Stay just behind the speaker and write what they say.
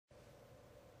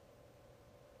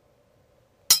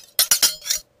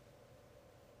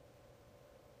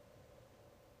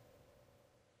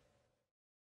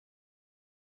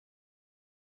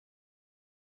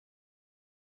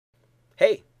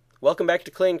Hey, welcome back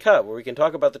to Clean Cut, where we can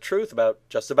talk about the truth about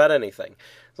just about anything,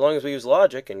 as long as we use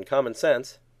logic and common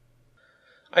sense.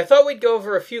 I thought we'd go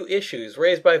over a few issues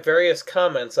raised by various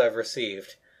comments I've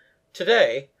received.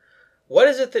 Today, what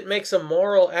is it that makes a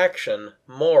moral action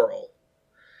moral?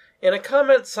 In a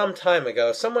comment some time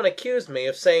ago, someone accused me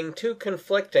of saying two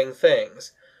conflicting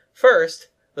things. First,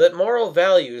 that moral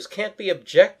values can't be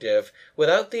objective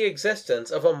without the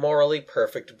existence of a morally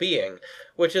perfect being,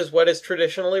 which is what is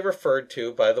traditionally referred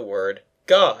to by the word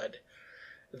God.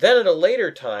 Then at a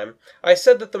later time, I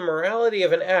said that the morality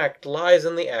of an act lies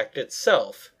in the act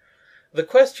itself. The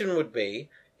question would be,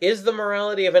 is the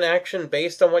morality of an action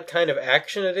based on what kind of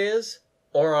action it is,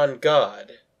 or on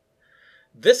God?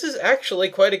 This is actually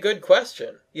quite a good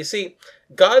question. You see,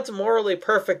 God's morally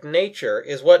perfect nature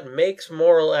is what makes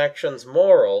moral actions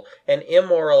moral and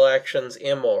immoral actions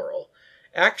immoral.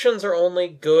 Actions are only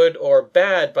good or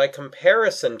bad by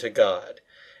comparison to God.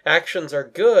 Actions are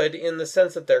good in the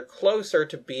sense that they're closer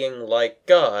to being like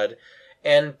God,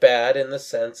 and bad in the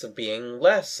sense of being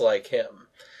less like Him.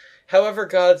 However,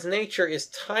 God's nature is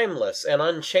timeless and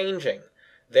unchanging.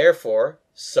 Therefore,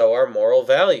 so are moral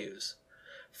values.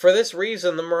 For this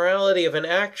reason, the morality of an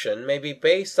action may be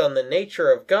based on the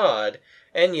nature of God,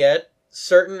 and yet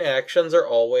certain actions are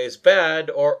always bad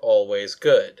or always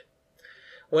good.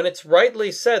 When it's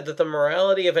rightly said that the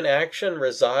morality of an action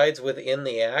resides within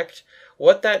the act,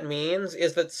 what that means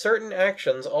is that certain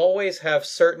actions always have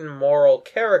certain moral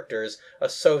characters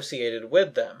associated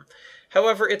with them.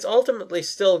 However, it's ultimately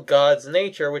still God's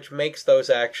nature which makes those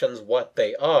actions what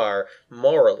they are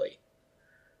morally.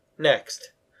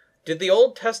 Next, did the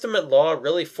Old Testament law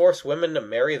really force women to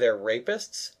marry their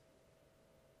rapists?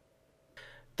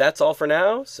 That's all for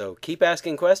now, so keep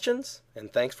asking questions,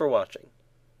 and thanks for watching.